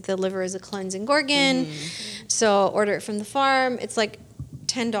organic because the liver is a cleansing organ. So order it from the farm. It's like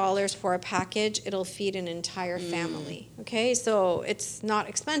 $10 for a package. It'll feed an entire family. Okay, so it's not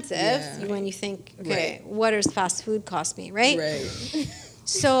expensive when you think, okay, what does fast food cost me, right? Right.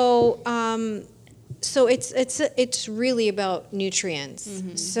 So, so it's really about nutrients.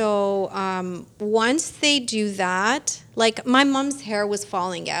 So once they do that, like my mom's hair was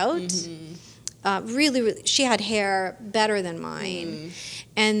falling out. Really, she had hair better than mine,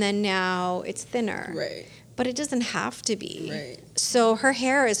 and then now it's thinner. Right. But it doesn't have to be. Right. So her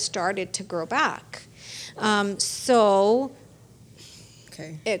hair has started to grow back. So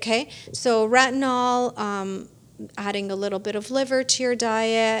retinol, adding a little bit of liver to your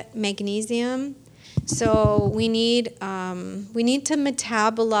diet, magnesium. So we need to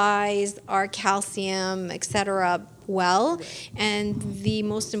metabolize our calcium, etc. well, and the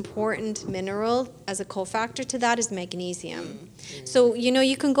most important mineral as a cofactor to that is magnesium. So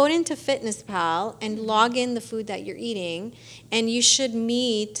you can go into Fitness Pal and log in the food that you're eating, and you should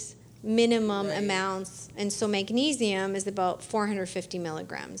meet minimum amounts, and so magnesium is about 450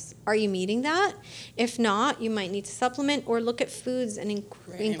 milligrams. Are you meeting that? If not, you might need to supplement or look at foods and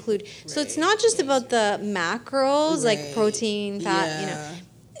include. So it's not just about the macros like protein, fat.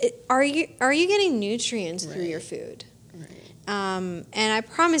 Are you getting nutrients through your food? And I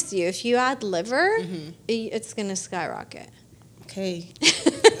promise you, if you add liver, it's going to skyrocket. Okay.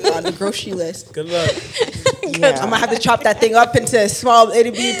 On the grocery list. Good luck. I'm gonna have to chop that thing up into small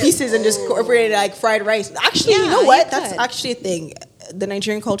itty bitty pieces and just incorporate it like fried rice. Actually, you know what? That's actually a thing. The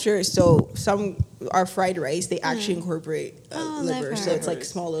Nigerian culture is some are fried rice. They actually incorporate liver, so it's like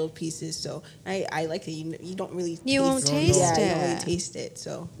small little pieces. So I like it. You don't really. You won't taste it. Yeah, you don't really taste it.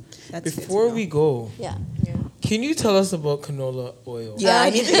 So that's Before we go, can you tell us about canola oil? Yeah,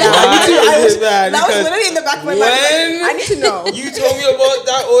 I need to. That That was literally in the back of my mind. I need to know. You told me about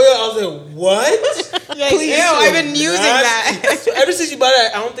that oil, I was like, what? Please, I've been using that. So ever since you bought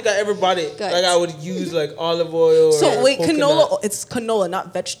it, I don't think I ever bought it. Good. Like I would use like olive oil. So or wait, coconut. canola. It's canola,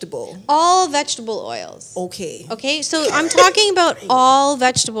 not vegetable. All vegetable oils. Okay. Okay, so I'm talking about all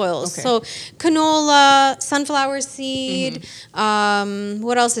vegetable oils. Okay. So canola, sunflower seed,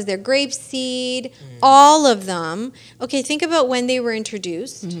 what else is there? Grape seed, all of them. Okay, think about when they were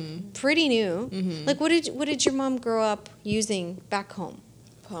introduced. Pretty new. Like what did your mom grow up using back home?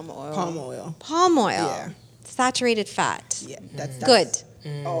 Palm oil. Palm oil. Palm oil. Yeah. Saturated fat. Yeah, that's Good.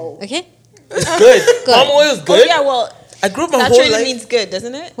 Oh. Okay? It's good. Palm oil is good. Oh yeah, well, I grew up my whole saturated life. means good,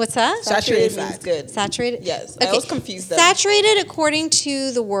 doesn't it? What's that? Saturated means fat. good. Saturated? Yes, I was confused then. Saturated, according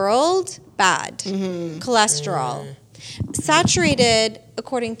to the world, bad. Cholesterol. Saturated,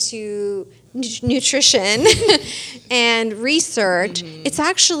 according to nutrition and research, it's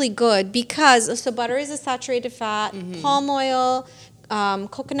actually good because, so butter is a saturated fat, palm oil,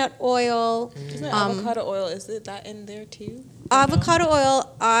 coconut oil. Isn't avocado oil, is it that in there too? Avocado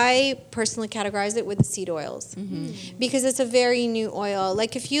oil, I personally categorize it with the seed oils because it's a very new oil.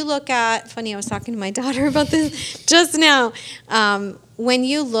 Like if you look at, funny, I was talking to my daughter about this just now. When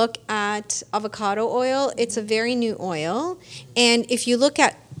you look at avocado oil, it's a very new oil. And if you look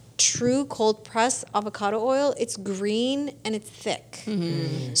at true cold press avocado oil, it's green and it's thick.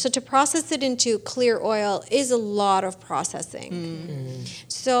 So to process it into clear oil is a lot of processing.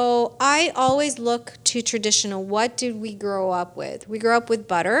 So I always look to traditional. What did we grow up with? We grew up with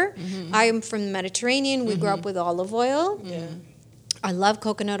butter. I am from the Mediterranean. We grew up with olive oil. I love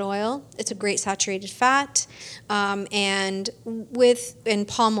coconut oil. It's a great saturated fat, and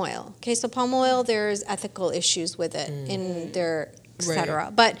palm oil. Okay, so palm oil, there's ethical issues with it in their etc.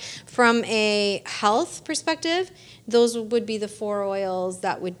 Right. But from a health perspective, those would be the 4 oils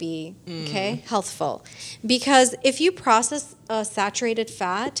that would be healthful. Because if you process a saturated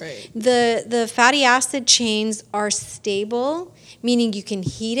fat, the fatty acid chains are stable, meaning you can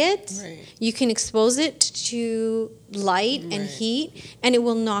heat it, you can expose it to light and heat, and it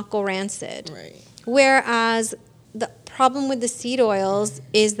will not go rancid. Whereas the problem with the seed oils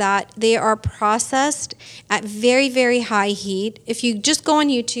is that they are processed at very, very high heat. If you just go on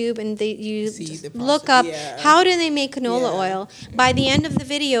YouTube and look up how do they make canola oil, by the end of the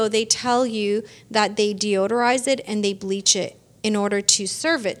video they tell you that they deodorize it and they bleach it in order to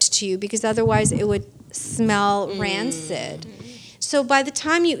serve it to you, because otherwise it would smell rancid. So by the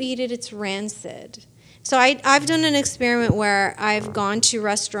time you eat it, it's rancid. So I've done an experiment where I've gone to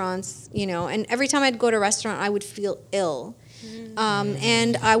restaurants, and every time I'd go to a restaurant, I would feel ill.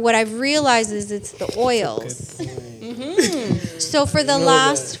 And what I've realized is it's the oils. So for the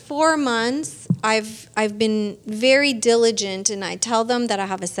last 4 months, I've been very diligent, and I tell them that I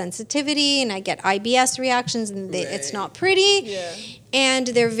have a sensitivity and I get IBS reactions, and it's not pretty. Yeah. And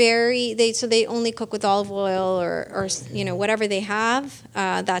so they only cook with olive oil or whatever they have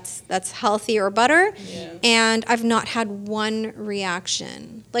that's healthy, or butter. Yeah. And I've not had one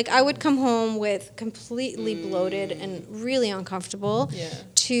reaction. Like, I would come home with completely bloated and really uncomfortable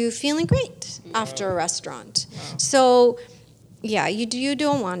to feeling great after a restaurant. Wow. So yeah, you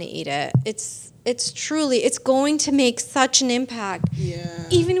don't want to eat it. It's going to make such an impact,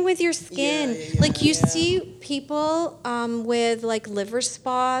 even with your skin. Like, you see people with like liver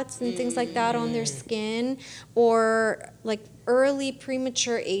spots and things like that on their skin, or like early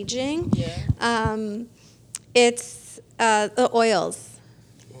premature aging. It's the oils.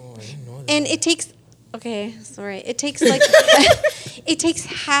 Oh, I didn't know that. And it takes like it takes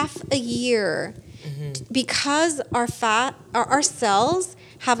half a year, because our cells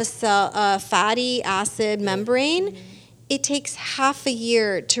have a fatty acid membrane. It takes half a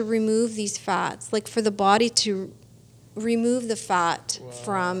year to remove these fats, like for the body to remove the fat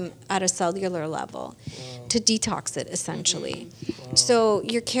from at a cellular level, to detox it essentially. So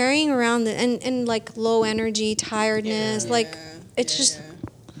you're carrying around and like low energy, tiredness, it's just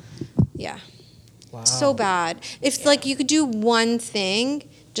so bad. If like you could do one thing,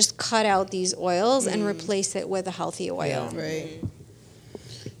 just cut out these oils and replace it with a healthy oil. Yeah, right.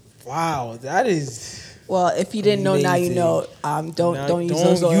 Wow, that is. Well, if you didn't know, now you know. Don't use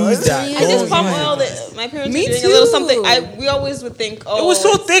those oils. Use that. I just palm oil that my parents were doing a little something. We always would think, it was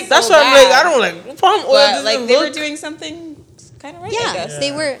so thick. That's why I'm like, I don't like palm oil. But like they were doing something kind of right. I guess.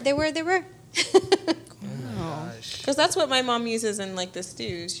 They were. Because that's what my mom uses in like the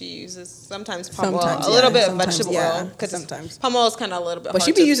stews. She uses sometimes palm oil, a little bit of vegetable oil. Because sometimes palm oil is kind of a little bit. But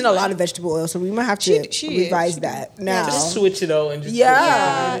she be using a lot of vegetable oil, so we might have to revise that now. Just switch it out and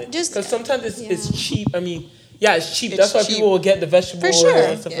just because sometimes it's cheap. I mean, it's cheap. That's why people will get the vegetable oil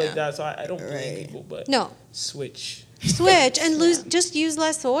and stuff like that. So I don't blame people, but switch and just use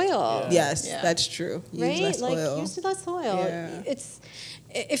less oil. Yes, that's true. Use less oil. Yeah.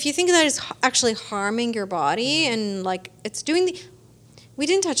 If you think that it's actually harming your body and like it's doing we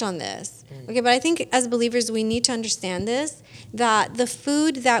didn't touch on this, okay, but I think as believers we need to understand this, that the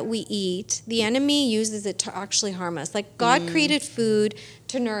food that we eat, the enemy uses it to actually harm us. Like, God created food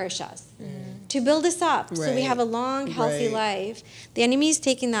to nourish us, to build us up, so we have a long, healthy life. The enemy's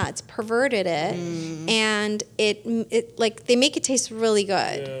taken that, it's perverted it, and it like they make it taste really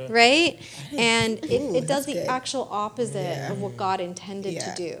good, right? And it does the actual opposite of what God intended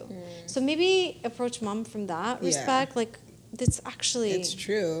to do. So maybe approach mom from that respect, like. It's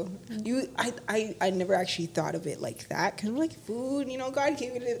true. I never actually thought of it like that, because we're like, food, God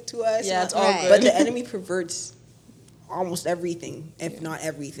gave it to us. Yeah, it's all good. But the enemy perverts almost everything, if not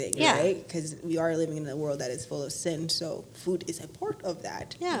everything, right? Because we are living in a world that is full of sin, so food is a part of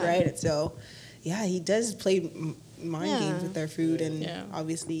that, right? And so, he does play mind games with our food, and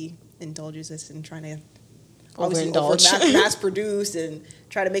obviously indulges us in trying to mass produce and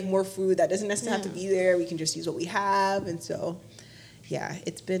try to make more food that doesn't necessarily have to be there. We can just use what we have, and so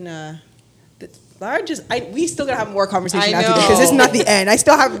it's been we still gotta have more conversation after this, because it's not the end. I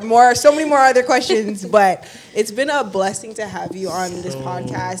still have so many more other questions, but it's been a blessing to have you on this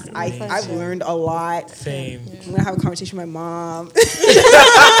podcast. I've learned a lot. Same. I'm gonna have a conversation with my mom.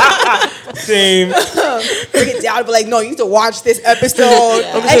 Same. Break it down, but like, no, you need to watch this episode.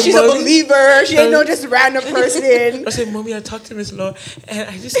 And she's a believer. She ain't no just random person. I said, Mommy, I talked to Miss Laura, and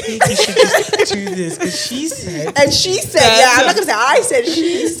I just think you should just do this. And she said, I'm not gonna say I said,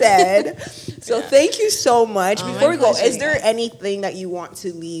 she said. So thank you so much. Before we go, is there anything that you want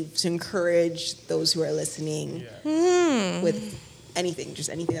to leave to encourage those who are listening with anything, just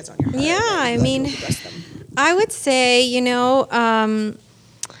anything that's on your heart? Yeah, I mean, I would say,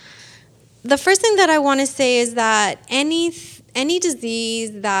 the first thing that I want to say is that any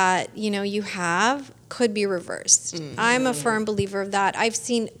disease that, you have, could be reversed. I'm a firm believer of that. I've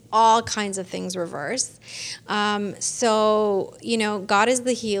seen all kinds of things reverse. So, you know, God is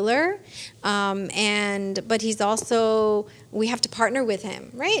the healer, but he's also, we have to partner with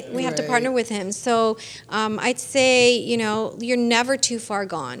him, right? We have to partner with him. So I'd say, you know, you're never too far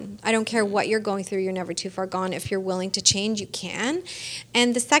gone. I don't care what you're going through, you're never too far gone. If you're willing to change, you can.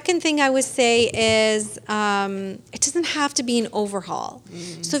 And the second thing I would say is it doesn't have to be an overhaul.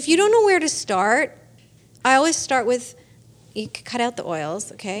 So if you don't know where to start, I always start with, you could cut out the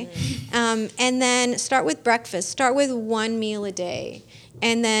oils, okay? And then start with breakfast. Start with one meal a day.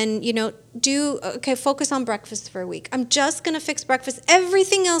 And then, you know, focus on breakfast for a week. I'm just going to fix breakfast.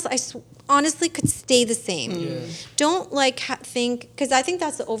 Everything else, honestly could stay the same. Don't think, because I think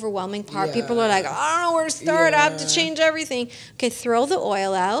that's the overwhelming part. People are like, I don't know where to start. I have to change everything. Okay, throw the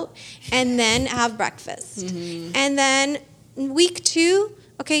oil out and then have breakfast. And then week 2,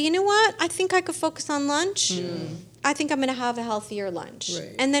 okay, you know what? I think I could focus on lunch. I think I'm going to have a healthier lunch.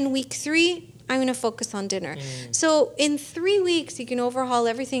 And then week 3, I'm going to focus on dinner. So in 3 weeks, you can overhaul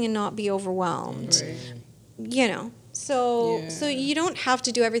everything and not be overwhelmed. You know, so you don't have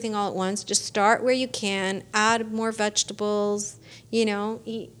to do everything all at once. Just start where you can. Add more vegetables. You know,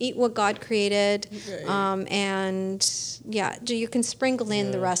 eat what God created, and you can sprinkle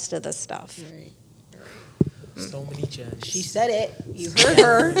in the rest of the stuff. So many gems. She said it. You heard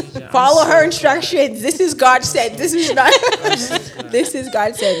her. Follow her instructions. This is God said. This is not. This is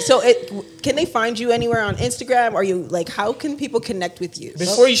God said. So, can they find you anywhere on Instagram? Or you like? How can people connect with you?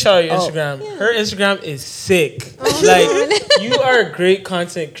 Before you shout out your Instagram, her Instagram is sick. You are a great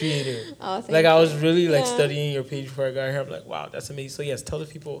content creator. Oh, thank I you. was really studying your page before I got here. I'm like, wow, that's amazing. So yes, tell the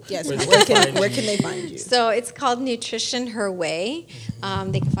people. Yes. Where Where can they find you? So it's called Nutrition Her Way.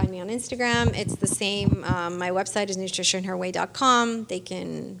 They can find me on Instagram. It's the same. My website is nutritionherway.com. They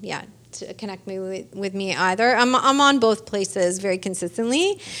can, to connect me with me either. I'm on both places very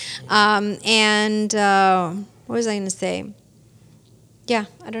consistently. And what was I going to say? Yeah,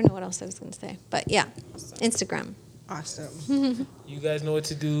 I don't know what else I was going to say. But yeah, Instagram. Awesome. You guys know what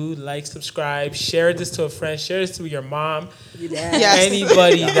to do. Like, subscribe, share this to a friend, share this to your mom,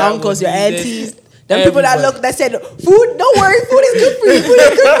 anybody, your that uncles, your would need aunties. this. Them people that said, food, don't worry, food is good for you. Food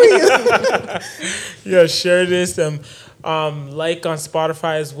is good for you. Yeah, share this. Like on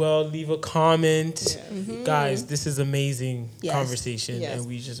Spotify as well. Leave a comment. Guys, this is amazing conversation, and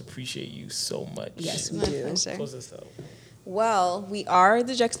we just appreciate you so much. Yes, we do. Close this out. Well, we are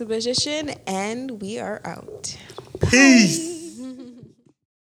the Juxtaposition, and we are out. Peace.